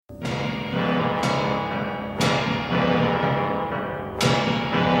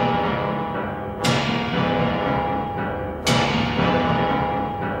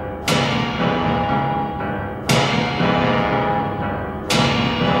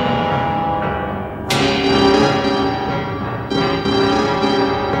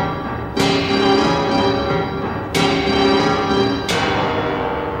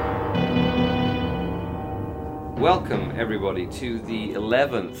everybody, to the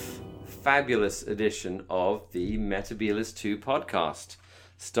 11th fabulous edition of the Metebelis 2 podcast,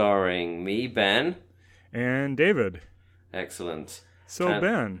 starring me, Ben. And David. Excellent. So,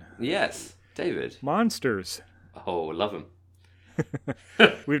 Ben. Yes, David. Monsters. Oh, love them.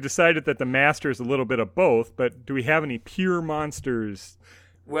 We've decided that the master is a little bit of both, but do we have any pure monsters?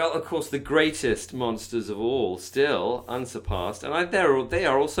 Well, of course, the greatest monsters of all, still unsurpassed, and they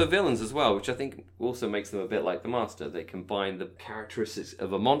are also villains as well, which I think also makes them a bit like the Master. They combine the characteristics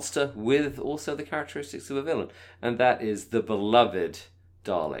of a monster with also the characteristics of a villain, and that is the beloved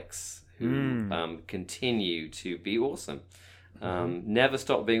Daleks, who continue to be awesome. Never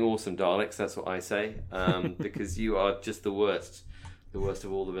stop being awesome, Daleks. That's what I say, because you are just the worst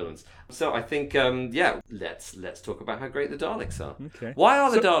of all the villains. So I think, let's talk about how great the Daleks are. Okay. Why are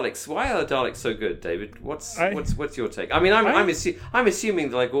the Daleks so good, David? What's your take? I mean, I'm assuming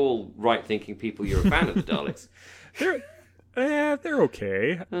that, like all right-thinking people, you're a fan of the Daleks. They're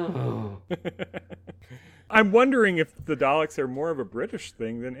okay. Oh. I'm wondering if the Daleks are more of a British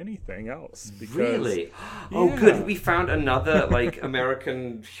thing than anything else. Because, really? Oh, good. We found another like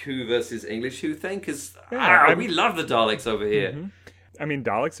American Who versus English Who thing, because we love the Daleks over here. Mm-hmm. I mean,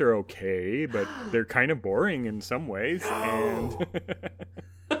 Daleks are okay, but they're kind of boring in some ways. And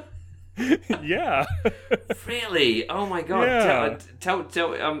yeah. Really? Oh my God. Yeah.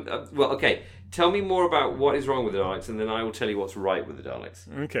 Okay. Tell me more about what is wrong with the Daleks, and then I will tell you what's right with the Daleks.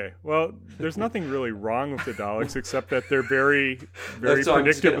 Okay. Well, there's nothing really wrong with the Daleks except that they're very, very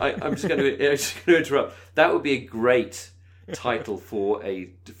predictable. I'm just going to interrupt. That would be a great title for a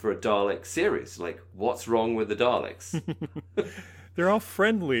Dalek series. Like, what's wrong with the Daleks? They're all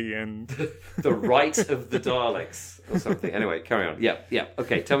friendly and the right of the Daleks or something. Anyway, carry on. Yeah.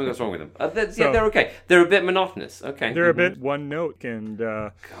 Okay, tell me what's wrong with them. They're okay. They're a bit monotonous. Okay. They're a bit one note, and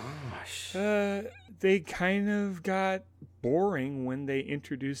gosh, they kind of got boring when they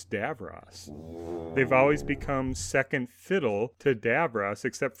introduced Davros. They've always become second fiddle to Davros,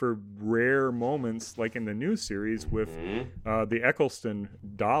 except for rare moments like in the new series with the Eccleston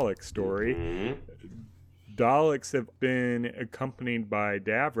Dalek story. Daleks have been accompanied by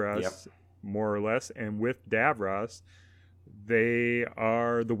Davros, more or less, and with Davros, they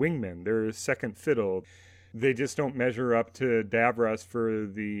are the wingmen. They're second fiddle. They just don't measure up to Davros for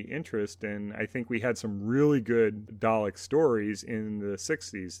the interest, and I think we had some really good Dalek stories in the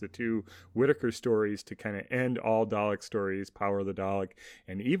 60s, the two Whittaker stories to kind of end all Dalek stories, Power of the Dalek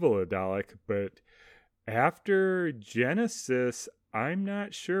and Evil of the Dalek, but after Genesis, I'm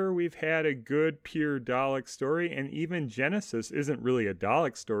not sure we've had a good pure Dalek story, and even Genesis isn't really a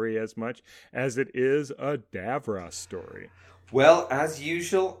Dalek story as much as it is a Davros story. Well, as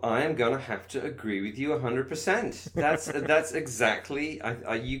usual, I am going to have to agree with you 100%. That's exactly,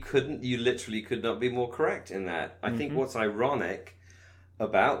 you literally could not be more correct in that. I think what's ironic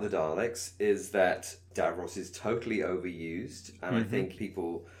about the Daleks is that Davros is totally overused, and I think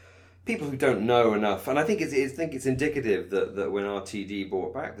people who don't know enough, and I think it's indicative that when RTD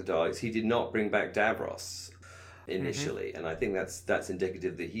brought back the Daleks, he did not bring back Davros initially, and I think that's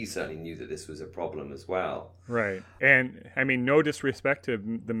indicative that he certainly knew that this was a problem as well. Right, and I mean, no disrespect to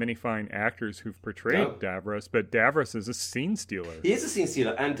the many fine actors who've portrayed Davros, but Davros is a scene stealer. He is a scene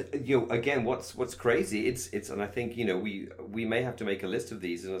stealer, and again, what's crazy? It's and I think we may have to make a list of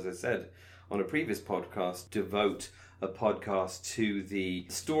these, and as I said on a previous podcast, devote a podcast to the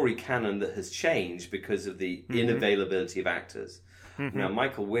story canon that has changed because of the inavailability of actors. Now,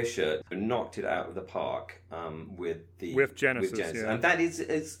 Michael Wisher knocked it out of the park with Genesis. Yeah. And that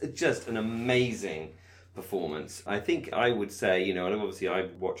is just an amazing performance. I think I would say, and obviously I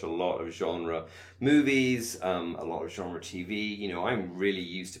watch a lot of genre movies, a lot of genre TV. I'm really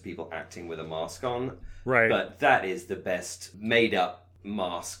used to people acting with a mask on. Right. But that is the best made-up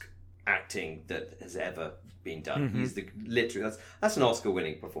mask acting that has ever been done. He's that's an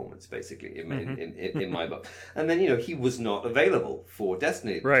Oscar-winning performance, basically, in my book. And then he was not available for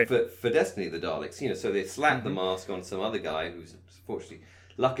Destiny, right? For Destiny of the Daleks. So they slapped the mask on some other guy who's unfortunately,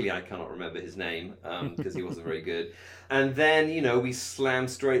 luckily, I cannot remember his name because he wasn't very good. And then we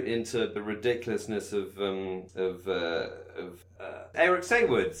slammed straight into the ridiculousness of Eric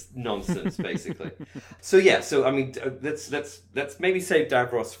Saywood's nonsense, basically. So I mean, let's maybe save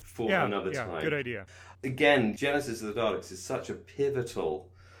Davros for another time. Good idea. Again, Genesis of the Daleks is such a pivotal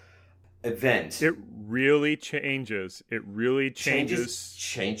event. It really changes. It really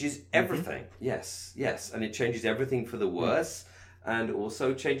changes everything. Yes, and it changes everything for the worse. And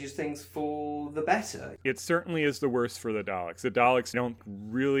also changes things for the better. It certainly is the worst for the Daleks. The Daleks don't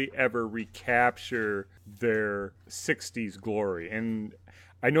really ever recapture their 60s glory. And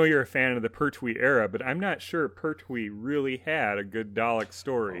I know you're a fan of the Pertwee era, but I'm not sure Pertwee really had a good Dalek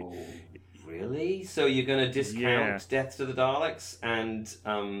story. Oh, really? So you're going to discount Death to the Daleks and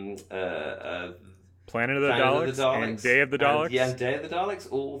Planet of the Daleks and Day of the Daleks? And Day of the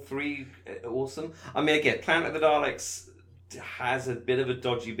Daleks, all three awesome. I mean, again, Planet of the Daleks has a bit of a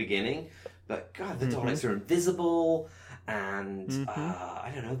dodgy beginning, but God, the Daleks are invisible, and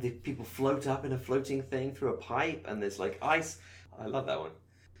I don't know, people float up in a floating thing through a pipe, and there's like ice. I love that one.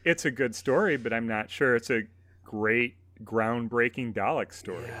 It's a good story, but I'm not sure it's a great, groundbreaking Dalek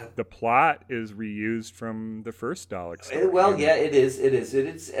story. Yeah. The plot is reused from the first Dalek story. Well, yeah, it is.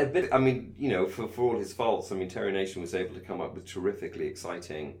 It's a bit. I mean, you know, for all his faults, I mean, Terry Nation was able to come up with terrifically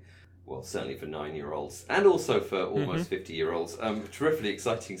exciting. Well, certainly for 9-year-olds, and also for almost 50-year-olds, terrifically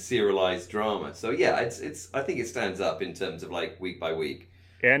exciting serialized drama. So yeah, it's. I think it stands up in terms of like week by week.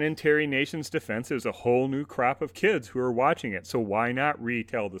 And in Terry Nation's defense, there's a whole new crop of kids who are watching it. So why not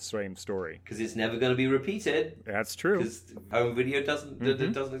retell the same story? Because it's never going to be repeated. That's true. Because home video doesn't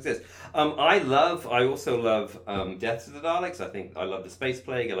exist. I also love Death to the Daleks. I think I love the Space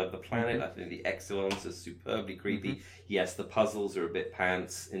Plague. I love the Planet. I think the Excellence is superbly creepy. Yes, the puzzles are a bit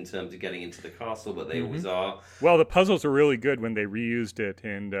pants in terms of getting into the castle, but they always are. Well, the puzzles are really good when they reused it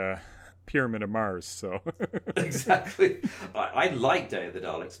in Pyramid of Mars, so exactly. I like Day of the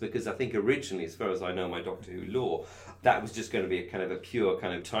Daleks because I think originally, as far as I know, my Doctor Who lore, that was just going to be a kind of a pure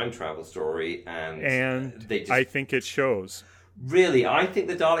kind of time travel story, and they just, I think it shows. Really, I think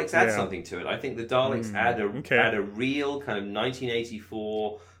the Daleks add something to it. I think the Daleks add a real kind of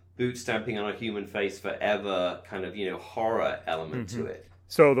 1984 boot stamping on a human face forever kind of horror element to it.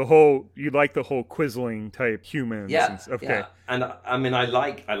 So you like the whole Quisling type humans. Yeah, okay. And I mean, I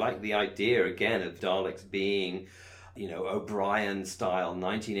like the idea again of Daleks being, O'Brien style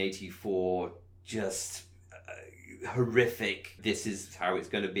 1984, just horrific. This is how it's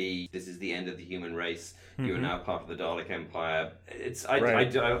going to be. This is the end of the human race. You are now part of the Dalek Empire.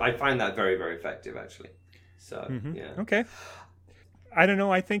 I find that very, very effective, actually. So yeah. Okay. I don't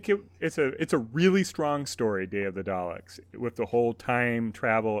know. I think it's a really strong story, Day of the Daleks, with the whole time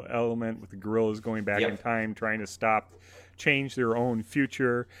travel element, with the gorillas going back in time, trying to change their own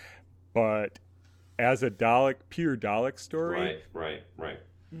future. But as a pure Dalek story, right.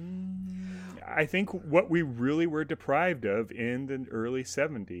 I think what we really were deprived of in the early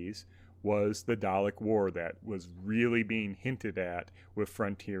 70s was the Dalek War that was really being hinted at with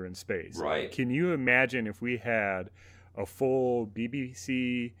Frontier in Space. Right. Can you imagine if we had a full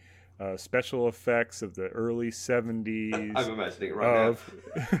BBC special effects of the early 70s. I'm imagining it right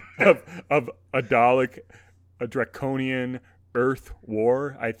now. of a Dalek, a draconian Earth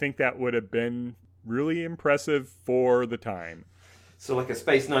war. I think that would have been really impressive for the time. So like a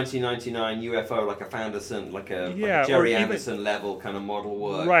Space 1999 UFO, like a Fanderson, like a Jerry Anderson level kind of model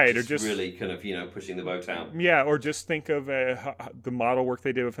work. Right. Or just really kind of, pushing the boat out. Yeah, or just think of the model work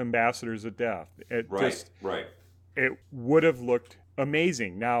they did with Ambassadors of Death. Right. It would have looked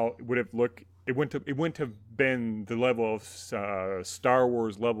amazing. Now it wouldn't have been the level of Star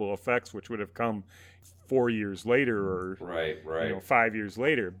Wars level effects, which would have come 4 years later or 5 years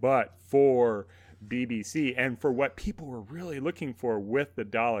later. But for BBC and for what people were really looking for with the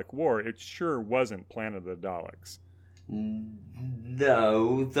Dalek War, it sure wasn't Planet of the Daleks.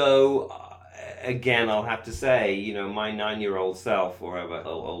 No, though. Again, I'll have to say, my 9-year-old self, or however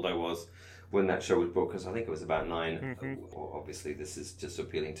old I was when that show was broadcast, I think it was about 9. Obviously, this is just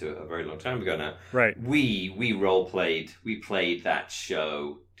appealing to a very long time ago now. Right. We role-played. We played that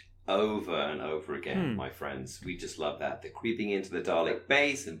show over and over again, my friends. We just love that. The creeping into the Dalek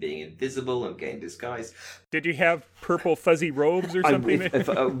base and being invisible and getting disguised. Did you have purple fuzzy robes or something?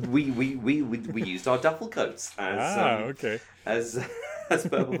 We used our duffel coats as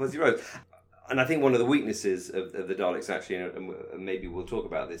purple fuzzy robes. And I think one of the weaknesses of the Daleks, actually, and maybe we'll talk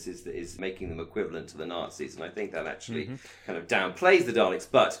about this, is making them equivalent to the Nazis. And I think that actually kind of downplays the Daleks.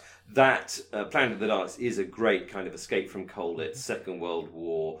 But that Planet of the Daleks is a great kind of escape from Colditz, Second World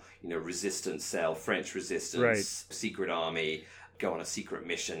War, resistance cell, French resistance, secret army, go on a secret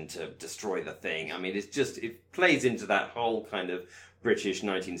mission to destroy the thing. I mean, it plays into that whole kind of British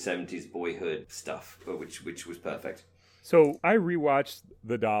 1970s boyhood stuff, which was perfect. So I rewatched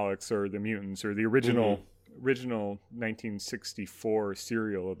the Daleks or the Mutants or the original 1964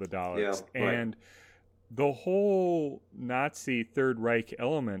 serial of the Daleks, and the whole Nazi Third Reich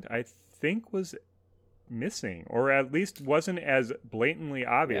element I think was missing, or at least wasn't as blatantly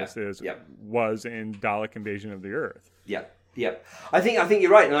obvious as was in Dalek Invasion of the Earth. Yeah, I think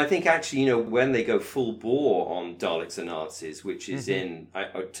you're right, and I think actually, when they go full bore on Daleks and Nazis, which is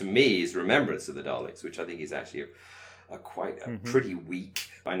to me is Remembrance of the Daleks, which I think is actually pretty weak.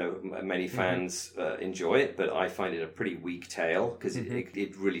 I know many fans enjoy it, but I find it a pretty weak tale because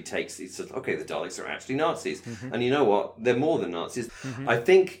it really takes. It's okay. The Daleks are actually Nazis, and you know what? They're more than Nazis. I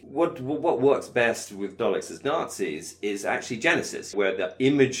think what works best with Daleks as Nazis is actually Genesis, where the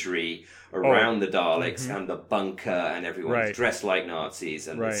imagery around the Daleks and the bunker and everyone's dressed like Nazis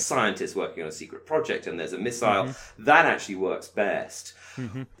and the scientists working on a secret project and there's a missile. That actually works best.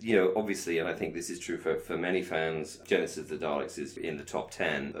 You know, obviously, and I think this is true for many fans, Genesis of the Daleks is in the top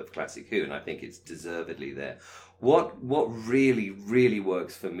 10 of Classic Who, and I think it's deservedly there. What really, really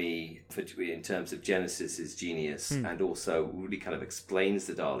works for me in terms of Genesis's genius and also really kind of explains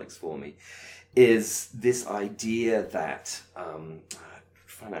the Daleks for me is this idea that...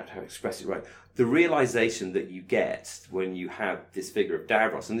 find out how to express it right. The realization that you get when you have this figure of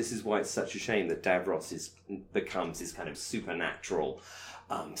Davros, and this is why it's such a shame that Davros becomes this kind of supernatural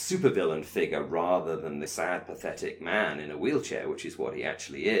supervillain figure rather than the sad, pathetic man in a wheelchair, which is what he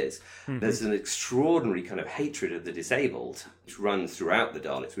actually is. There's an extraordinary kind of hatred of the disabled which runs throughout the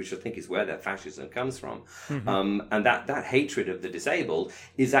Daleks, which I think is where their fascism comes from. And that hatred of the disabled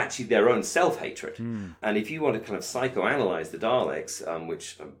is actually their own self-hatred. And if you want to kind of psychoanalyze the Daleks,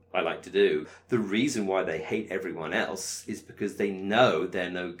 which I like to do, the reason why they hate everyone else is because they know they're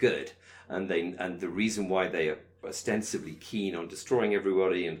no good. And the reason why they are ostensibly keen on destroying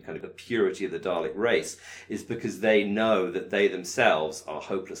everybody and kind of the purity of the Dalek race is because they know that they themselves are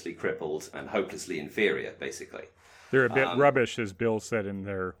hopelessly crippled and hopelessly inferior, basically. They're a bit rubbish, as Bill said in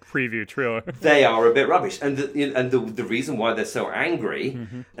their preview trailer. They are a bit rubbish. And the reason why they're so angry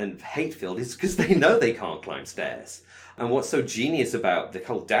and hate-filled is because they know they can't climb stairs. And what's so genius about the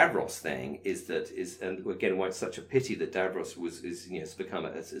whole Davros thing and again, why it's such a pity that Davros has become a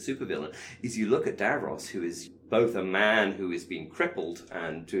supervillain, is you look at Davros, who is both a man who is being crippled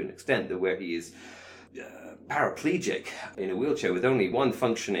and to an extent where he is paraplegic in a wheelchair with only one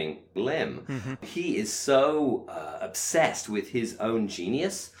functioning limb. He is so obsessed with his own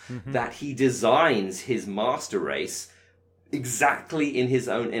genius that he designs his master race exactly in his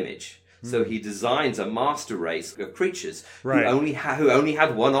own image. So he designs a master race of creatures who only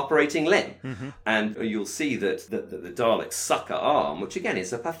have one operating limb. And you'll see that the Dalek's sucker arm, which again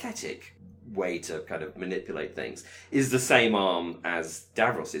is a pathetic way to kind of manipulate things, is the same arm as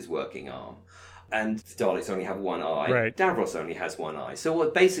Davros's working arm. And the Daleks only have one eye. Davros only has one eye. So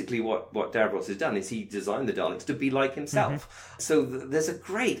what Davros has done is he designed the Daleks to be like himself. So there's a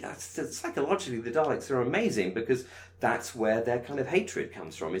great... psychologically, the Daleks are amazing because that's where their kind of hatred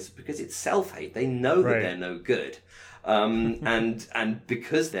comes from. It's because it's self-hate. They know that they're no good. And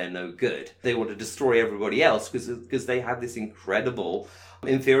because they're no good, they want to destroy everybody else because they have this incredible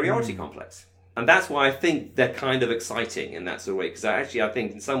inferiority complex. And that's why I think they're kind of exciting in that sort of way. Because I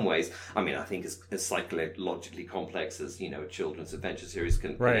think in some ways, I think as psychologically complex as, a children's adventure series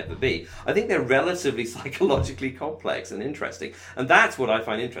can ever be, I think they're relatively psychologically complex and interesting. And that's what I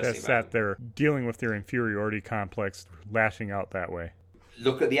find interesting about them. That they're dealing with their inferiority complex, lashing out that way.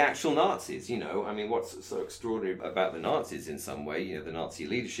 Look at the actual Nazis, what's so extraordinary about the Nazis in some way, the Nazi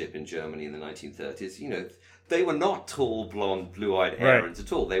leadership in Germany in the 1930s, they were not tall, blonde, blue-eyed Aryans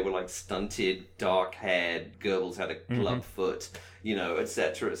at all. They were like stunted, dark-haired, Goebbels had a club foot, et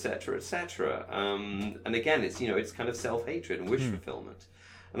cetera, et cetera, et cetera. And again, it's kind of self-hatred and wish fulfillment.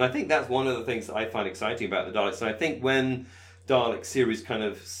 And I think that's one of the things that I find exciting about the Daleks. And I think when Dalek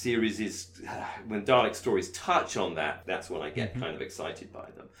when Dalek stories touch on that, that's when I get kind of excited by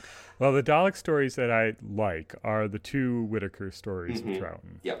them. Well, the Dalek stories that I like are the two Whittaker stories of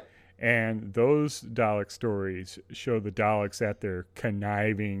Troughton. Yep. And those Dalek stories show the Daleks at their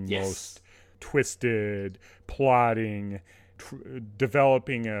conniving, most twisted, plotting,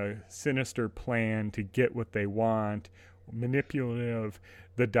 developing a sinister plan to get what they want, manipulative.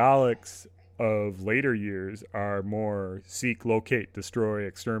 The Daleks of later years are more seek, locate, destroy,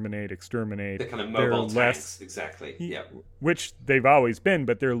 exterminate. The kind of mobile tanks, exactly. Yeah. Which they've always been,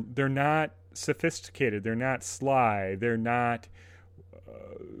 but they're not sophisticated. They're not sly. They're not...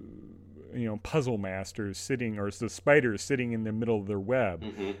 puzzle masters sitting, or the spiders sitting in the middle of their web.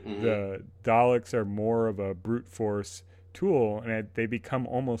 The Daleks are more of a brute force tool, and they become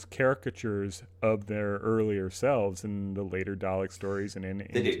almost caricatures of their earlier selves in the later Dalek stories and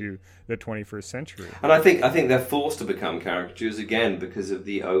into the 21st century. And I think they're forced to become caricatures again because of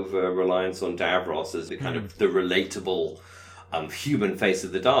the over-reliance on Davros as the kind of the relatable human face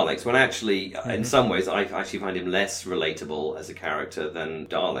of the Daleks, when actually, in some ways, I actually find him less relatable as a character than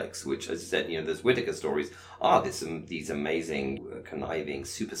Daleks, which, as I said, those Whittaker stories are these amazing, conniving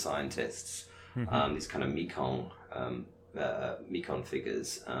super scientists, these kind of Mekong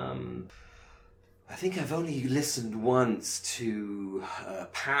figures. I think I've only listened once to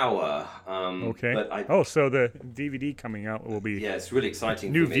Power. Okay. But so the DVD coming out will be it's really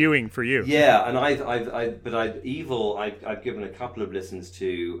exciting. New for me. viewing for you. Yeah, and Evil I've given a couple of listens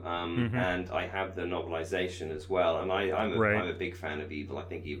to, and I have the novelization as well. And I'm a big fan of Evil. I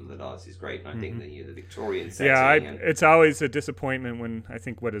think Evil the Daleks is great, and I think that the Victorian setting. It's always a disappointment when I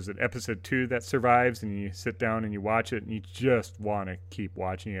think episode 2 that survives, and you sit down and you watch it, and you just want to keep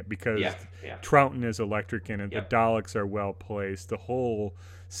watching it because Troughton is electric in it. The Daleks are well placed. The whole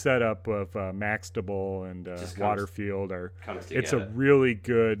setup of Maxtable and Waterfield it's a really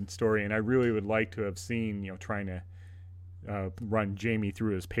good story, and I really would like to have seen trying to run Jamie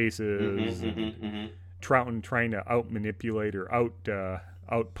through his paces, Troughton trying to out manipulate or out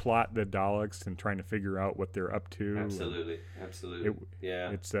plot the Daleks and trying to figure out what they're up to. Absolutely.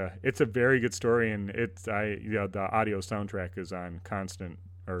 It's a very good story, and the audio soundtrack is on constant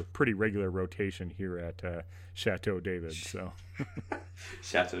or pretty regular rotation here at Chateau David. So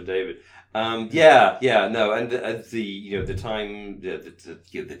Chateau David, and the time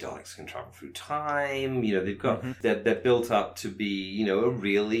the Daleks can travel through time. They've got they're built up to be a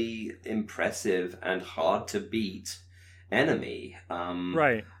really impressive and hard to beat enemy.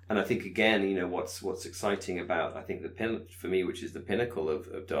 Right. And I think again, what's exciting about for me, which is the pinnacle of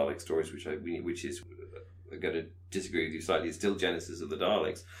Dalek stories, which is I'm going to disagree with you slightly. It's still Genesis of the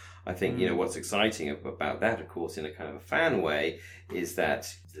Daleks. I think what's exciting about that, of course, in a kind of a fan way, is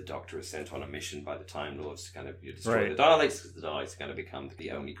that the Doctor is sent on a mission by the Time Lords to kind of destroy the Daleks, because the Daleks are going to become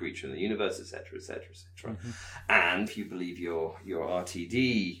the only creature in the universe, etc., etc., etc. And if you believe your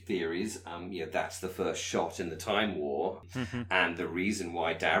RTD theories, that's the first shot in the Time War, and the reason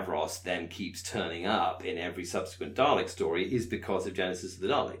why Davros then keeps turning up in every subsequent Dalek story is because of Genesis of the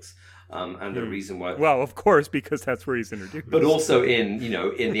Daleks. And the reason why, well, of course, because that's where he's introduced, but also in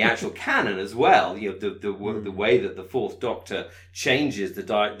the actual canon as well. The way that the Fourth Doctor changes the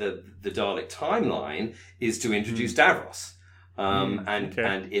Dalek timeline is to introduce Davros.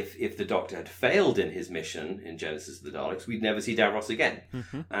 And if the Doctor had failed in his mission in Genesis of the Daleks, we'd never see Davros again.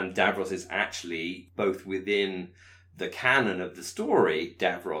 And Davros is actually both within the canon of the story,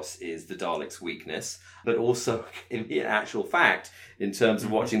 Davros is the Daleks' weakness, but also in actual fact, in terms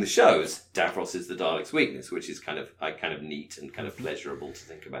of watching the shows, Davros is the Daleks' weakness, which is kind of neat and kind of pleasurable to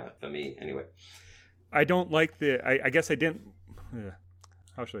think about for me, anyway. I don't like I guess I didn't.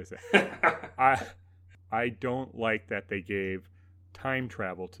 How should I say? I don't like that they gave time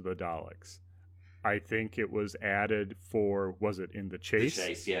travel to the Daleks. I think it was added for, was it in the Chase? The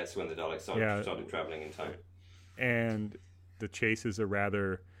Chase, yes, when the Daleks started traveling in time. And the Chase is a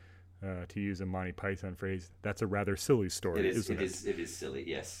rather, to use a Monty Python phrase, that's a rather silly story, isn't it? It is silly,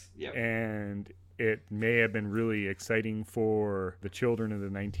 yes. Yep. And it may have been really exciting for the children of the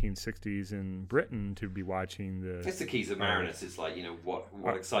 1960s in Britain to be watching the... It's the Keys of Marinus. It's like, what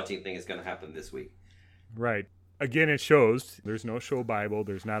exciting thing is going to happen this week? Right. Again, it shows there's no show Bible.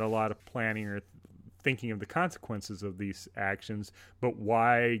 There's not a lot of planning or thinking of the consequences of these actions. But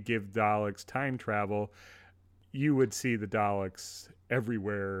why give Daleks time travel? You would see the Daleks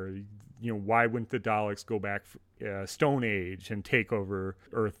everywhere. Why wouldn't the Daleks go back Stone Age and take over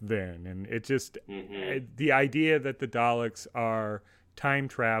Earth then? And it just the idea that the Daleks are time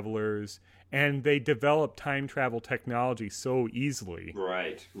travelers and they develop time travel technology so easily.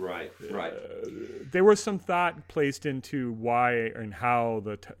 Right. There was some thought placed into why and how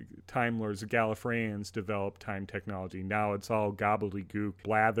the Time Lords, the Gallifreyans, developed time technology. Now it's all gobbledygook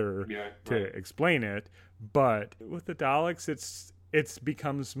blather to explain it. But with the Daleks, it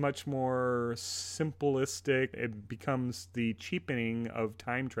becomes much more simplistic. It becomes the cheapening of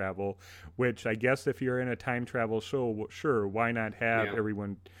time travel, which I guess if you're in a time travel show, sure, why not have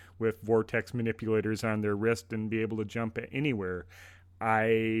everyone with vortex manipulators on their wrist and be able to jump anywhere?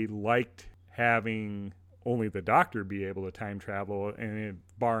 I liked having only the Doctor be able to time travel, and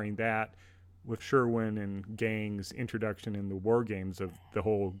barring that, with Sherwin and Gang's introduction in the war games of the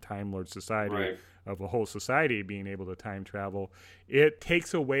whole Time Lord Society, of a whole society being able to time travel, it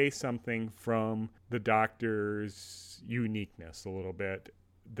takes away something from the Doctor's uniqueness a little bit,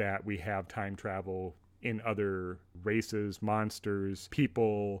 that we have time travel in other races, monsters,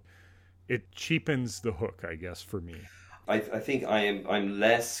 people. It cheapens the hook, I guess, for me. I think I'm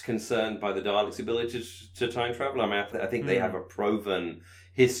less concerned by the Daleks' ability to time travel. I think they have a proven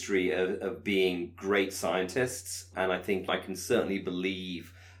history of being great scientists, and I think I can certainly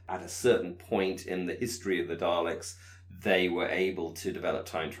believe at a certain point in the history of the Daleks they were able to develop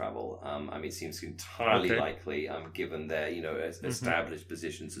time travel. It seems entirely likely, given their established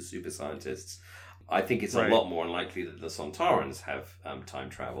positions as super scientists. I think it's a Right. lot more unlikely that the Sontarans have time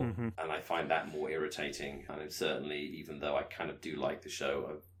travel, and I find that more irritating. And certainly, even though I kind of do like the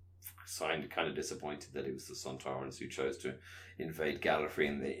show, I'm kind of disappointed that it was the Sontarans who chose to invade Gallifrey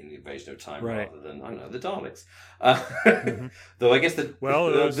in the Invasion of Time rather than, I don't know, the Daleks. Though I guess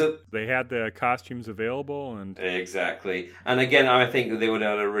they had the costumes available, and exactly. And again, I think that they would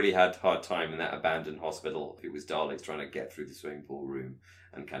have had a really hard time in that abandoned hospital if it was Daleks trying to get through the swimming pool room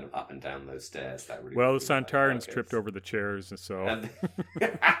and kind of up and down those stairs. That really the Sontarans tripped over the chairs, and so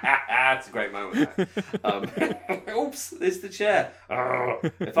that's a great moment. Oops, there's the chair. Oh.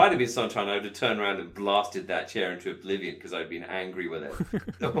 If I'd have been Sontaran, I would have turned around and blasted that chair into oblivion because I'd been angry with it.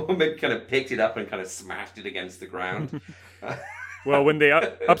 Or maybe kind of picked it up and kind of smashed it against the ground. Well, when they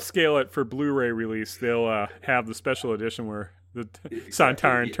upscale it for Blu-ray release, they'll have the special edition where the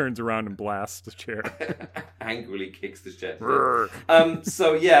Sontaran turns around and blasts the chair. Angrily kicks the chair.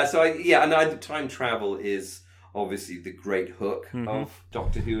 And time travel is obviously the great hook of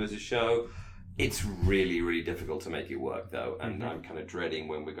Doctor Who as a show. It's really, really difficult to make it work, though, and I'm kind of dreading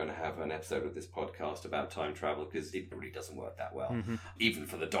when we're going to have an episode of this podcast about time travel, because it really doesn't work that well. Even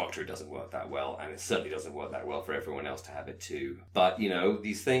for the Doctor, it doesn't work that well, and it certainly doesn't work that well for everyone else to have it too. But,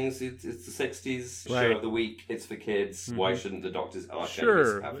 these things, it's the 60s, show of the week, it's for kids. Why shouldn't the Doctor's arch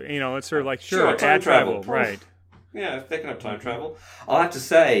enemies have it? It's sort of like, time travel. Right. Yeah, if they can have time travel. I'll have to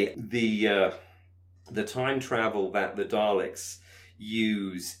say, the time travel that the Daleks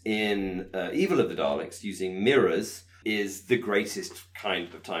use in Evil of the Daleks, using mirrors, is the greatest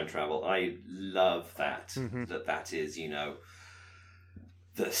kind of time travel. I love that. That is,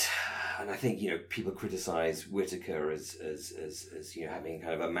 that, and I think people criticize Whittaker as having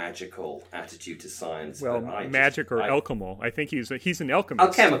kind of a magical attitude to science. Well, alchemical. I think he's an alchemist.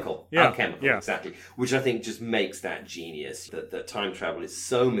 Alchemical, yeah, exactly. Which I think just makes that genius. That time travel is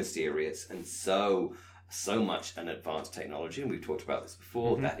so mysterious and so much an advanced technology, and we've talked about this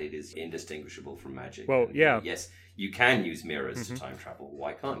before, that it is indistinguishable from magic. Well, yes, you can use mirrors to time travel.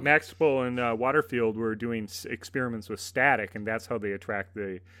 Why can't you? Maxwell and Waterfield were doing experiments with static, and that's how they attract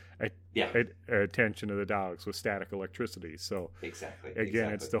the attention of the Daleks, with static electricity. So exactly.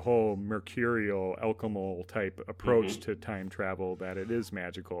 It's the whole mercurial, alchemical type approach to time travel, that it is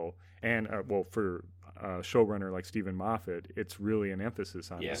magical. And for showrunner like Stephen Moffat, it's really an emphasis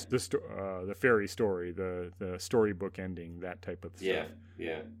on the fairy story, the storybook ending, that type of stuff.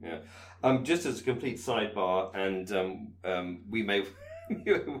 Yeah. Just as a complete sidebar, and we may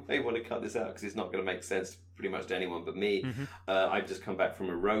want to cut this out because it's not going to make sense pretty much to anyone but me. I've just come back from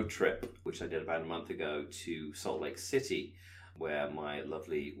a road trip, which I did about a month ago, to Salt Lake City, where my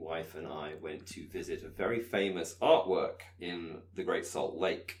lovely wife and I went to visit a very famous artwork in the Great Salt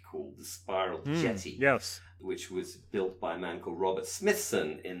Lake called the Spiral Jetty, which was built by a man called Robert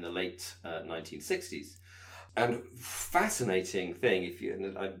Smithson in the late 1960s. And fascinating thing,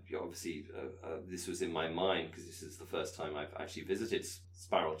 this was in my mind because this is the first time I've actually visited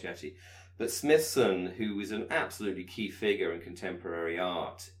Spiral Jetty. But Smithson, who was an absolutely key figure in contemporary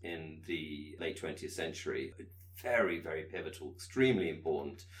art in the late 20th century, very, very pivotal, extremely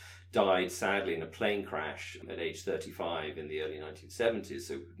important, died sadly in a plane crash at age 35 in the early 1970s,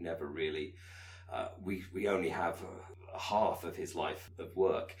 so never really, we only have half of his life of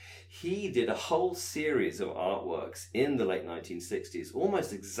work. He did a whole series of artworks in the late 1960s,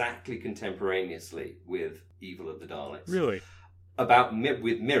 almost exactly contemporaneously with Evil of the Daleks. Really?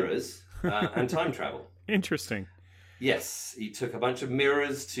 With mirrors and time travel. Interesting. Yes, he took a bunch of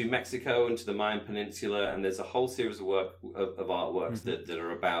mirrors to Mexico and to the Mayan Peninsula, and there's a whole series of artworks that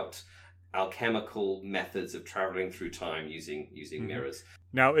are about alchemical methods of traveling through time using mirrors.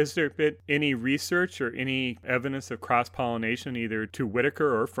 Now, is there been any research or any evidence of cross-pollination either to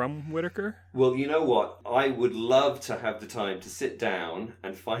Whittaker or from Whittaker? Well, you know what? I would love to have the time to sit down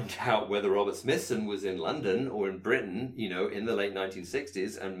and find out whether Robert Smithson was in London or in Britain, in the late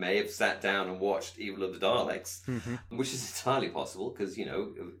 1960s, and may have sat down and watched Evil of the Daleks, which is entirely possible because,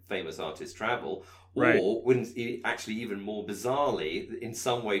 famous artists travel. Right. Or, actually even more bizarrely, in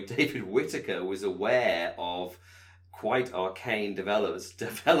some way David Whittaker was aware of quite arcane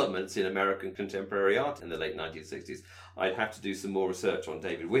developments in American contemporary art in the late 1960s. I'd have to do some more research on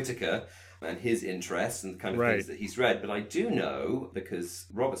David Whittaker and his interests and the kind of things that he's read. But I do know, because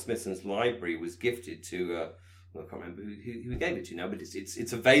Robert Smithson's library was gifted to... I can't remember who gave it to now, but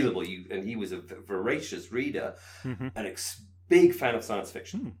it's available. And he was a voracious reader, big fan of science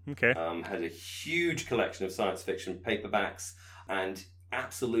fiction. Okay. Had a huge collection of science fiction paperbacks, and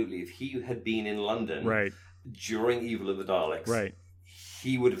absolutely, if he had been in London during Evil of the Daleks,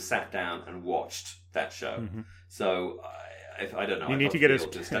 he would have sat down and watched that show. So I don't know. You I need to got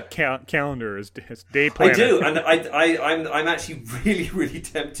get the his feel calendar, his day planner. I do, and I'm actually really, really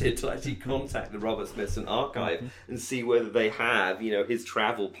tempted to actually contact the Robert Smithson archive and see whether they have, his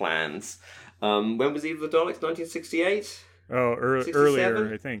travel plans. When was Eve of the Daleks? 1968? Oh,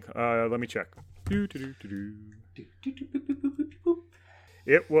 earlier, I think. Let me check.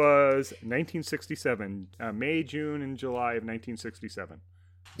 It was 1967, May, June, and July of 1967.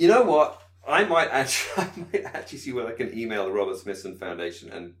 You know what? I might actually see whether I can email the Robert Smithson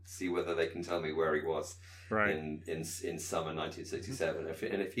Foundation and see whether they can tell me where he was in summer 1967.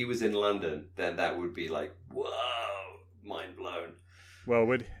 If he was in London, then that would be like, whoa, mind blown. Well,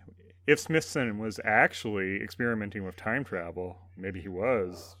 if Smithson was actually experimenting with time travel, maybe he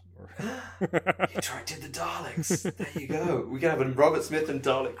was. He directed the Daleks. There you go. We can have a Robert Smith and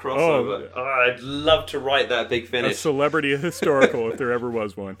Dalek crossover. Oh, I'd love to write that big finish. A celebrity historical, if there ever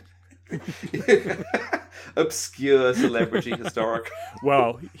was one. Obscure celebrity historical.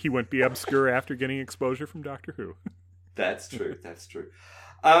 Well, he wouldn't be obscure after getting exposure from Doctor Who. That's true.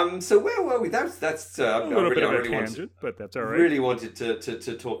 So where were we? That's a little bit of a tangent, but that's all right. Really wanted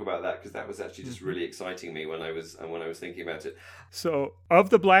to talk about that because that was actually just really exciting me when I was thinking about it. So, of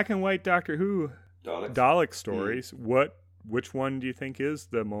the black and white Doctor Who Dalek stories, which one do you think is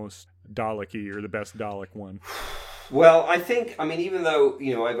the most Dalek-y or the best Dalek one? Well, I think, even though,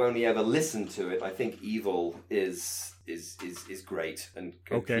 I've only ever listened to it, I think Evil is great and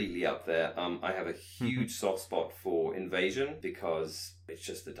completely up there. I have a huge soft spot for Invasion because it's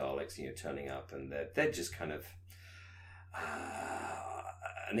just the Daleks, turning up, and they're just kind of...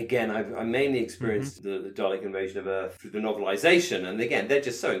 and again, I mainly experienced the Dalek invasion of Earth through the novelization, and again, they're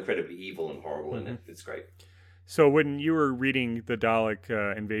just so incredibly evil and horrible in it. It's great. So when you were reading the Dalek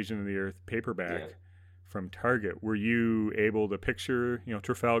Invasion of the Earth paperback from Target, were you able to picture,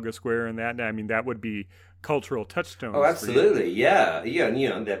 Trafalgar Square and that? I mean, that would be cultural touchstones. Oh, absolutely, yeah.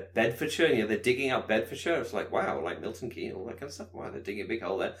 And they're Bedfordshire, they're digging up Bedfordshire. It's like, wow, like Milton Keynes, all that kind of stuff. Wow, they're digging a big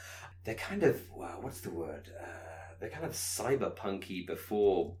hole there. They're kind of, what's the word? They're kind of cyberpunky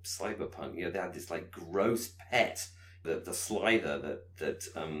before cyberpunk. They have this like gross pet, the slither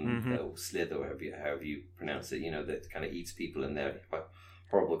or slither, however you pronounce it. That kind of eats people in their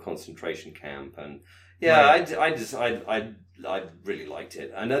horrible concentration camp. And I really liked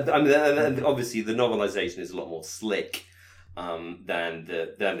it. And obviously the novelization is a lot more slick than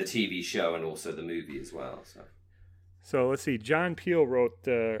the TV show and also the movie as well. So let's see. John Peel wrote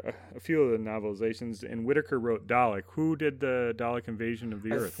a few of the novelizations, and Whitaker wrote Dalek. Who did the Dalek Invasion of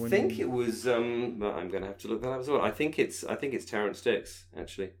the Earth? I think it was. Well, I'm going to have to look that up as well. I think it's Terrence Dicks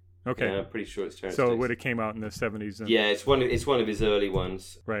actually. Okay, yeah, I'm pretty sure it's Terrence. So Dicks. it would have came out in the 70s. Yeah, it's one of his early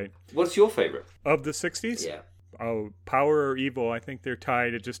ones. Right. What's your favorite of the 60s? Yeah. Oh, Power or Evil? I think they're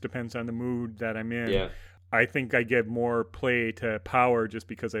tied. It just depends on the mood that I'm in. Yeah. I think I give more play to Power just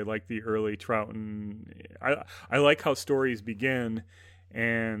because I like the early Troughton. I like how stories begin,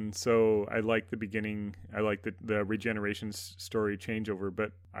 and so I like the beginning. I like the regeneration story changeover,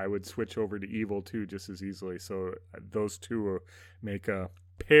 but I would switch over to Evil too just as easily. So those two make a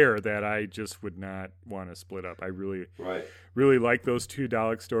pair that I just would not want to split up. I really like those two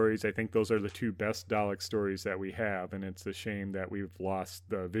Dalek stories. I think those are the two best Dalek stories that we have, and it's a shame that we've lost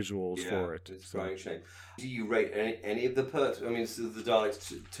the visuals for it. It's a shame. Do you rate any of the perks? So the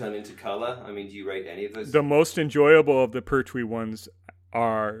Daleks turn into color. Do you rate any of those? The most enjoyable of the Pertwee ones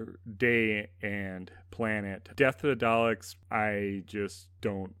are Day and Planet. Death of the Daleks, I just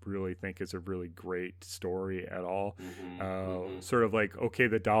don't really think is a really great story at all. Sort of like, okay,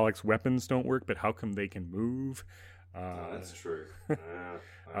 the Daleks' weapons don't work, but how come they can move? That's true.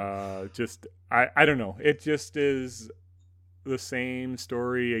 I don't know. It just is the same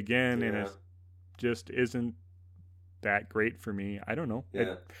story again, and it just isn't that great for me. I don't know.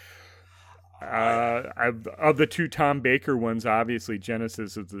 Yeah. Of the two Tom Baker ones, obviously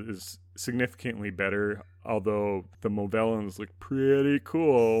Genesis is significantly better, although the Movellans looked pretty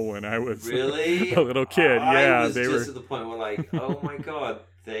cool when I was a little kid. I was just at the point where like, oh my god,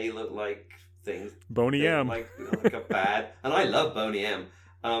 they look like things. Boney M. Like a bad, and I love Boney M.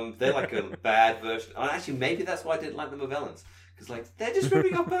 They're like a bad version. And actually, maybe that's why I didn't like the Movellans. Because like, they're just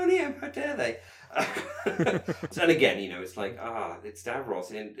ripping off Boney M. How dare they? And again, it's like, it's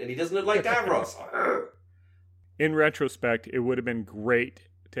Davros, and he doesn't look like Davros. In retrospect, it would have been great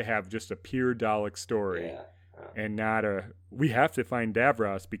to have just a pure Dalek story. Yeah. and not we have to find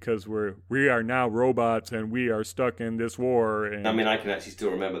Davros because we are now robots and we are stuck in this war. And I mean, I can actually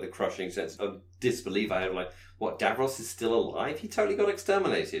still remember the crushing sense of disbelief I had. Like, what, Davros is still alive? He totally got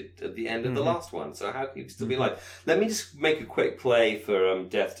exterminated at the end of the last one. So how can he still be alive? Let me just make a quick play for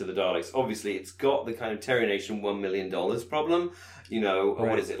Death to the Daleks. Obviously, it's got the kind of Terry Nation $1 million problem. You know, or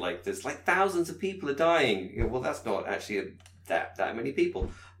what is it like? There's like thousands of people are dying. You know, well, that's not actually that many people.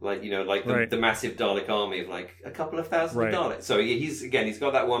 Like, you know, like the massive Dalek army of like a couple of thousand of Daleks. So he's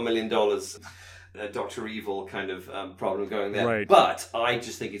got that $1 million Dr. Evil kind of problem going there. Right. But I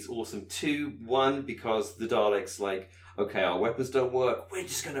just think it's awesome. 1, because the Daleks, like, okay, our weapons don't work. We're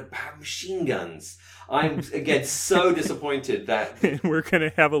just going to have machine guns. I'm, again, so disappointed that... We're going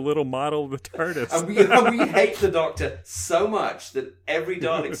to have a little model of the TARDIS. and we hate the Doctor so much that every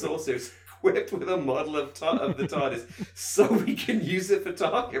Dalek saucer is equipped with a model of the TARDIS so we can use it for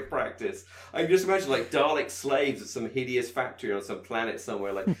target practice. I can just imagine like Dalek slaves at some hideous factory on some planet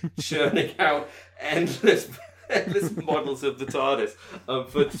somewhere, like churning out endless models of the TARDIS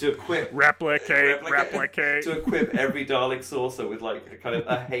to equip replicate to equip every Dalek saucer with like a kind of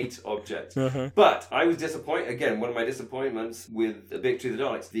a hate object. But I was disappointed again. One of my disappointments with the Victory of the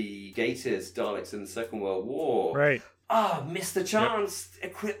Daleks, the Gators Daleks in the Second World War. Right. Missed the chance.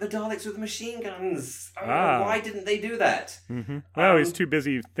 Equip the Daleks with machine guns. Why didn't they do that? Well, he's too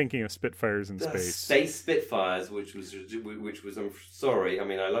busy thinking of Spitfires in space. Space Spitfires, which was, I'm sorry. I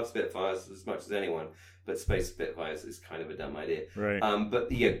mean, I love Spitfires as much as anyone, but Space Spitfires is kind of a dumb idea. Right. But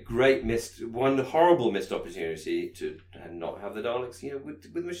yeah, one horrible missed opportunity to not have the Daleks, you know,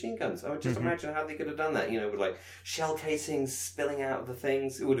 with machine guns. I would just imagine how they could have done that, you know, with like shell casings spilling out of the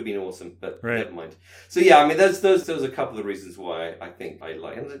things. It would have been awesome, but never mind. So yeah, I mean, those are a couple of reasons why I think I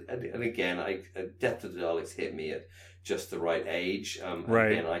like, and again, Death to the Daleks hit me at just the right age.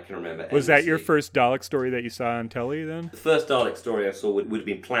 Again, I can remember. Was that your first Dalek story that you saw on telly then? The first Dalek story I saw would have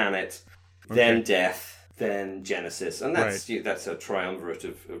been Planet, then Death, then Genesis, and that's that's a triumvirate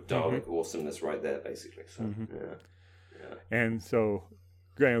of Dalek awesomeness right there, basically. So yeah. And so,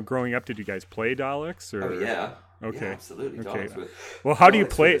 growing up, did you guys play Daleks? Or? Oh yeah. Okay. Yeah, absolutely. Okay. Daleks well, how do you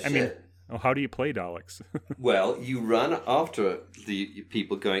play? I mean. How do you play Daleks? Well, you run after the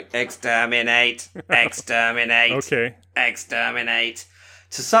people going, exterminate, exterminate, exterminate,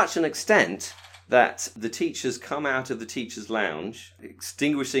 to such an extent that the teachers come out of the teachers' lounge,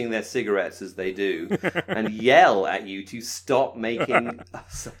 extinguishing their cigarettes as they do, and yell at you to stop making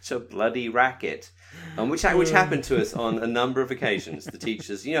such a bloody racket. Which happened to us on a number of occasions. The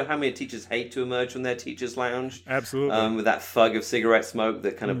teachers, you know how many teachers hate to emerge from their teachers' lounge? Absolutely. With that fug of cigarette smoke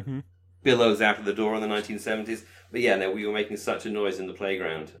that kind of billows out of the door in the 1970s. But yeah, no, we were making such a noise in the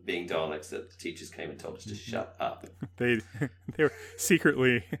playground, being Daleks, that the teachers came and told us to shut up. They were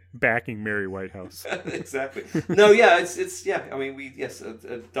secretly backing Mary Whitehouse. Exactly. No, yeah, it's yeah. I mean,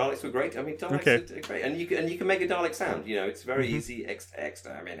 Daleks were great. I mean, Daleks are great, and you can make a Dalek sound. You know, it's very easy.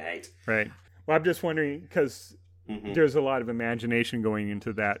 Exterminate. Right. Well, I'm just wondering because there's a lot of imagination going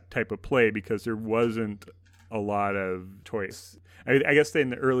into that type of play because there wasn't a lot of toys. I guess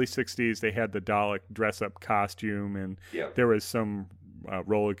in the early 60s, they had the Dalek dress-up costume, and there was some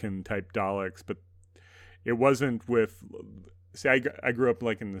Rolican type Daleks, but it wasn't with... See, I grew up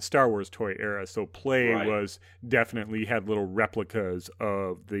like in the Star Wars toy era, so play was definitely had little replicas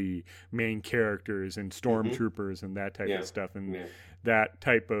of the main characters and stormtroopers and that type of stuff, and that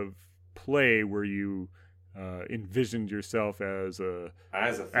type of play where you envisioned yourself as a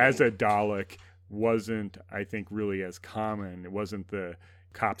Dalek wasn't, I think, really as common. It wasn't the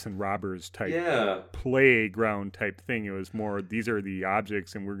cops and robbers type playground type thing. It was more, these are the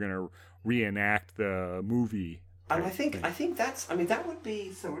objects and we're going to reenact the movie. And I think that's, I mean, that would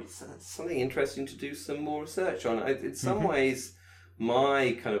be something interesting to do some more research on. In some ways,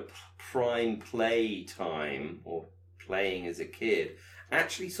 my kind of prime play time, or playing as a kid,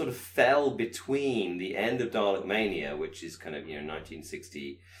 actually sort of fell between the end of Dalek Mania, which is kind of,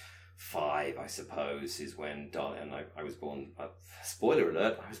 1965, I suppose, is when Dalek, and I was born, spoiler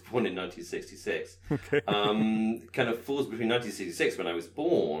alert, I was born in 1966. Okay. Kind of falls between 1966 when I was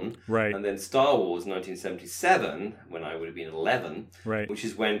born, right, and then Star Wars 1977 when I would have been 11, right, which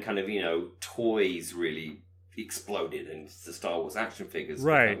is when kind of, toys really exploded and the Star Wars action figures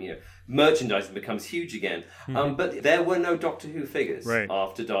become, merchandising becomes huge again. But there were no Doctor Who figures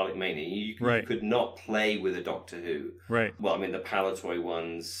after Dalek Mania. You could not play with a Doctor Who. Right. Well, I mean, the Palatoy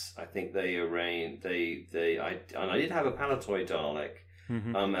ones, I think I did have a Palatoy Dalek.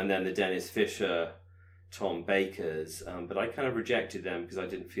 And then the Dennis Fisher Tom Baker's, but I kind of rejected them because I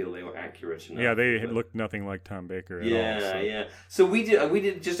didn't feel they were accurate enough. Yeah, they looked nothing like Tom Baker at all. Yeah. So we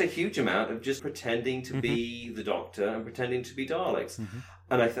did just a huge amount of just pretending to be the Doctor and pretending to be Daleks.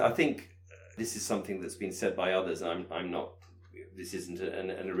 And I think this is something that's been said by others. I'm not. This isn't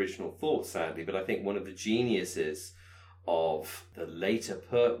an original thought, sadly, but I think one of the geniuses of the later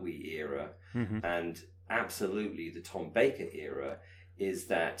Pertwee era and absolutely the Tom Baker era is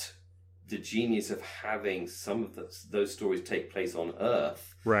that the genius of having some of those stories take place on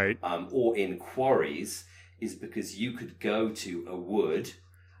Earth, right, or in quarries, is because you could go to a wood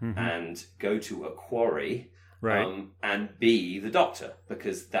and go to a quarry, right, and be the Doctor,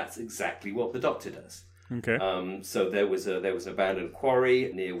 because that's exactly what the Doctor does. Okay. So there was an abandoned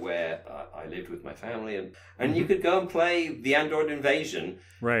quarry near where I lived with my family, and you could go and play the Android Invasion,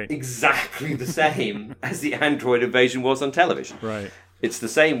 right, exactly the same as the Android Invasion was on television. Right. It's the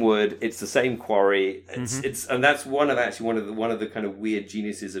same wood. It's the same quarry. It's and that's one of the kind of weird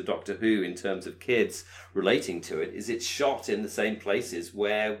geniuses of Doctor Who in terms of kids relating to it. Is it's shot in the same places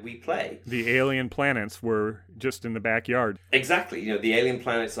where we play. The alien planets were just in the backyard. Exactly. The alien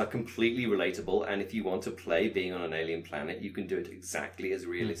planets are completely relatable, and if you want to play being on an alien planet, you can do it exactly as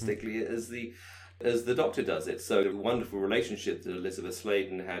realistically as the Doctor does it. So the wonderful relationship that Elizabeth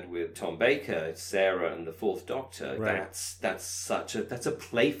Sladen had with Tom Baker, Sarah, and the Fourth Doctor, right, that's a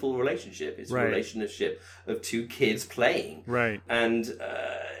playful relationship. It's right, a relationship of two kids playing. Right. And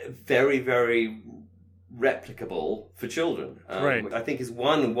very, very replicable for children. Right. I think is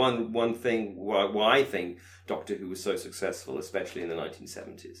one thing why I think Doctor Who was so successful, especially in the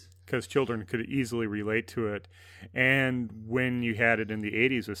 1970s. Because children could easily relate to it. And when you had it in the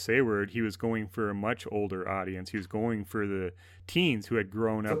 80s with Sayward, he was going for a much older audience. He was going for the teens who had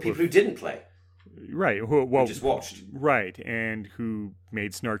grown up for people who didn't play. Right. Who just watched. Right. And who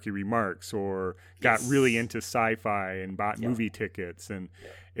made snarky remarks or got really into sci-fi and bought movie tickets. And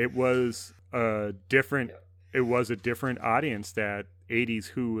it was a different audience that 80s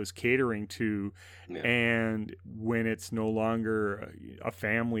Who was catering to. And when it's no longer a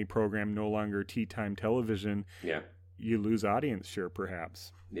family program, no longer tea time television, you lose audience share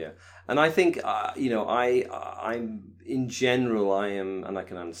perhaps. Yeah, and I think I'm in general I am, and I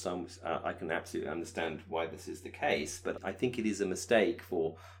can absolutely understand why this is the case. But I think it is a mistake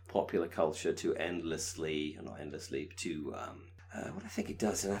for popular culture to what I think it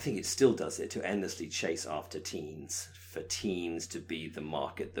does, and I think it still does it, to endlessly chase after teens, for teens to be the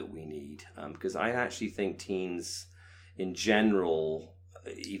market that we need. Because I actually think teens, in general,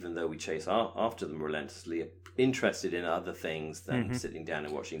 even though we chase after them relentlessly, are interested in other things than sitting down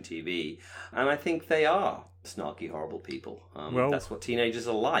and watching TV. And I think they are snarky, horrible people. That's what teenagers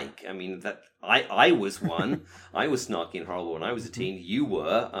are like. I mean, that I was one. I was snarky and horrible when I was a teen. You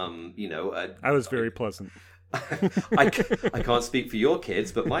were, I was very pleasant. I can't speak for your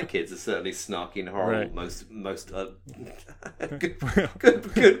kids, but my kids are certainly snarky and horrible most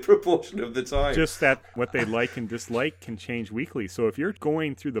good proportion of the time. Just that what they like and dislike can change weekly. So if you're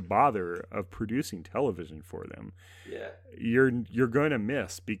going through the bother of producing television for them, you're going to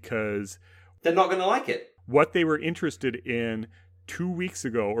miss, because they're not going to like it. What they were interested in 2 weeks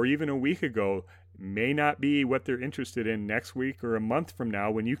ago or even a week ago may not be what they're interested in next week or a month from now,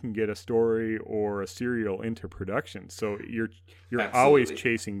 when you can get a story or a serial into production. So you're always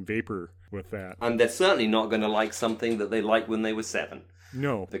chasing vapor with that. And they're certainly not going to like something that they liked when they were 7.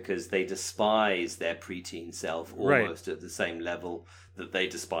 No. Because they despise their preteen self almost at the same level that they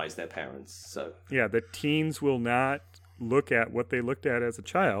despise their parents. So yeah, the teens will not look at what they looked at as a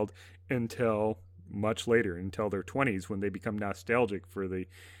child until much later, until their 20s, when they become nostalgic for the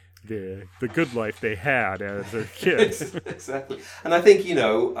good life they had as a kid. Exactly. And I think,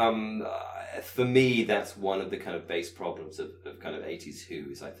 for me, that's one of the kind of base problems of kind of 80s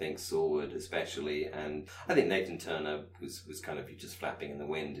Who, is I think Saward especially, and I think Nathan Turner was kind of just flapping in the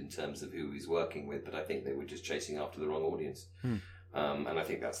wind in terms of who he's working with, but I think they were just chasing after the wrong audience. And I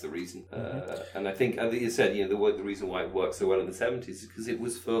think that's the reason. And I think you said, the reason why it worked so well in the 70s is because it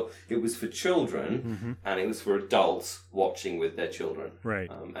was for children, and it was for adults watching with their children. Right.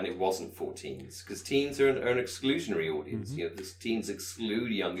 And it wasn't for teens, because teens are an exclusionary audience. The teens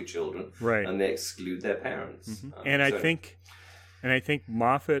exclude younger children, right, and they exclude their parents. And I think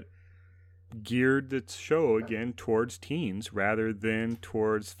Moffat geared the show again towards teens rather than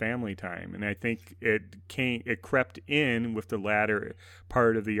towards family time, and I think it crept in with the latter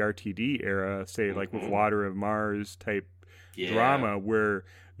part of the RTD era, say like with Water of Mars type drama, where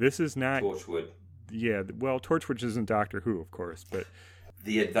this is not Torchwood. Yeah, well, Torchwood isn't Doctor Who, of course, but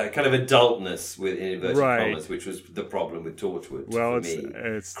that kind of adultness with in inverted Right. commas, which was the problem with Torchwood. Well, for me,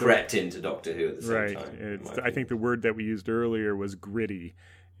 it's crept into Doctor Who at the same right. time. I think the word that we used earlier was gritty.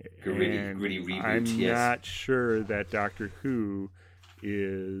 Gritty reboot. I'm yes. not sure that Doctor Who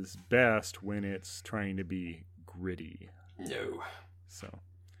is best when it's trying to be gritty. No. So.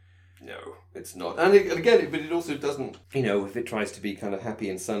 No, it's not. And again, but it also doesn't, if it tries to be kind of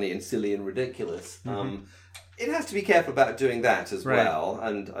happy and sunny and silly and ridiculous, it has to be careful about doing that as well.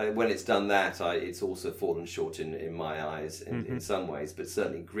 And when it's done that, it's also fallen short in my eyes in some ways. But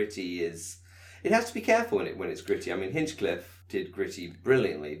certainly gritty it has to be careful when it's gritty. I mean, Hinchcliffe did gritty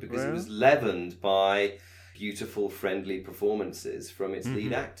brilliantly because it was leavened by beautiful, friendly performances from its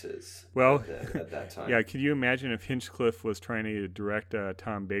lead actors at that time. Yeah, could you imagine if Hinchcliffe was trying to direct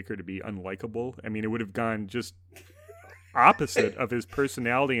Tom Baker to be unlikable? I mean, it would have gone just opposite of his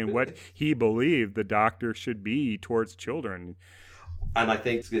personality and what he believed the Doctor should be towards children. And I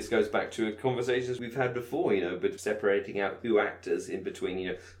think this goes back to conversations we've had before, but separating out who actors in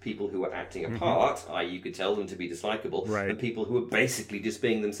between, people who are acting a part, i.e. you could tell them to be dislikable, and people who are basically just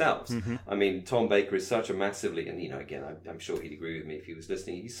being themselves. I mean, Tom Baker is such a massively, and again, I'm sure he'd agree with me if he was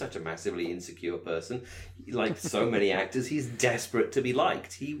listening, he's such a massively insecure person. Like so many actors, he's desperate to be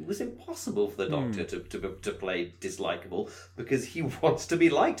liked. He was impossible for the Doctor to play dislikable because he wants to be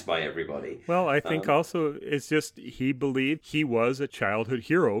liked by everybody. Well, I think also it's just he believed he was a childhood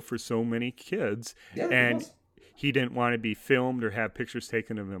hero for so many kids, and he didn't want to be filmed or have pictures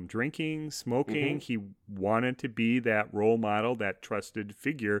taken of him drinking, smoking. He wanted to be that role model, that trusted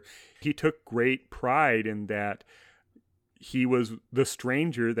figure. He took great pride in that. He was the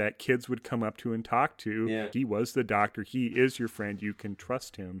stranger that kids would come up to and talk to. Yeah. He was the Doctor. He is your friend. You can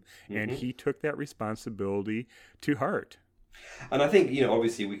trust him. And he took that responsibility to heart. And I think,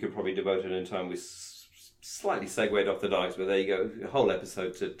 obviously we could probably devote an entire time with slightly segued off the Daleks, but there you go, a whole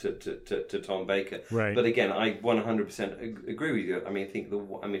episode to Tom Baker. Right. But again, I 100% agree with you. I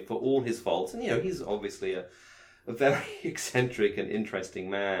mean, for all his faults, and he's obviously a very eccentric and interesting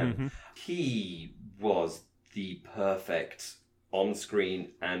man. He was the perfect on-screen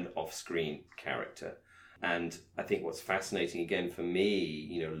and off-screen character. And I think what's fascinating again for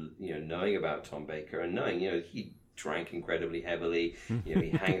me, knowing about Tom Baker and knowing, he drank incredibly heavily. He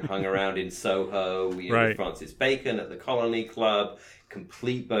hung around in Soho, with Francis Bacon at the Colony Club,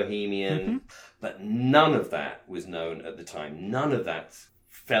 complete bohemian. But none of that was known at the time. None of that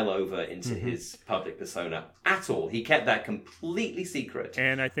fell over into his public persona at all. He kept that completely secret.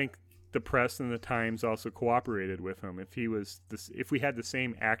 And I think the press and the Times also cooperated with him. If we had the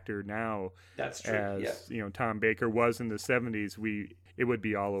same actor now, that's true. As Tom Baker was in the 70s, it would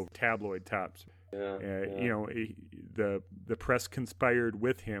be all over tabloid tops. The press conspired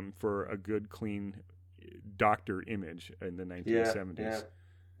with him for a good, clean Doctor image in the 1970s.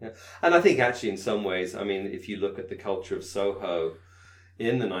 Yeah. And I think actually in some ways, I mean, if you look at the culture of Soho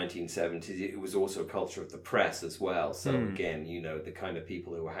in the 1970s, it was also a culture of the press as well. So again, the kind of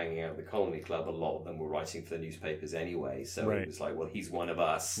people who were hanging out at the Colony Club, a lot of them were writing for the newspapers anyway. So it was like, well, he's one of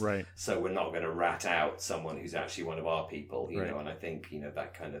us. Right. So we're not going to rat out someone who's actually one of our people, know. And I think,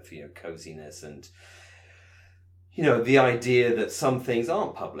 that kind of, coziness and, the idea that some things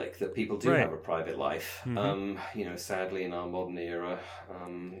aren't public, that people do have a private life, sadly in our modern era,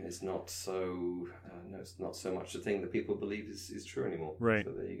 is not so, it's not so much a thing that people believe is true anymore. Right.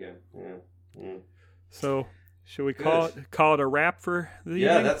 So there you go. Yeah. So, should we call it a wrap for the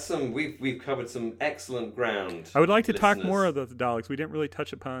evening? That's we've covered some excellent ground. I would like to talk more of the Daleks. We didn't really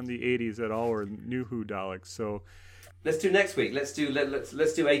touch upon the 80s at all, or New Who Daleks, so let's do next week. Let's do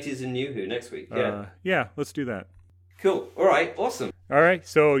 80s and New Who next week. Yeah, let's do that. Cool. All right. Awesome. All right.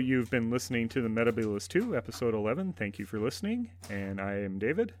 So you've been listening to the Metabulus 2, episode 11. Thank you for listening. And I am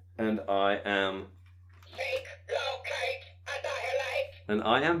David. And I am... And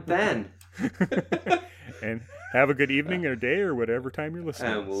I am Ben. And have a good evening or day or whatever time you're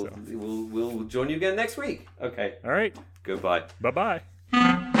listening. And we'll join you again next week. Okay. All right. Goodbye. Bye-bye.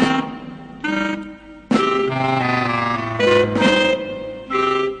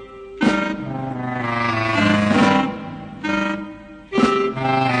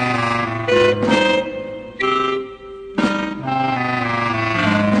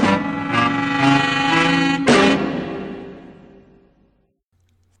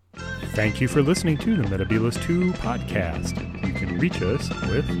 Thank you for listening to the Metabulus 2 podcast. You can reach us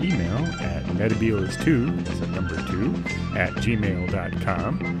with email at metabulus2, that's number 2, at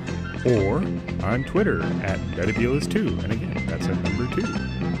gmail.com, or on Twitter at metabulus2, and again, that's a number 2.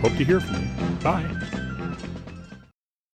 Hope to hear from you. Bye.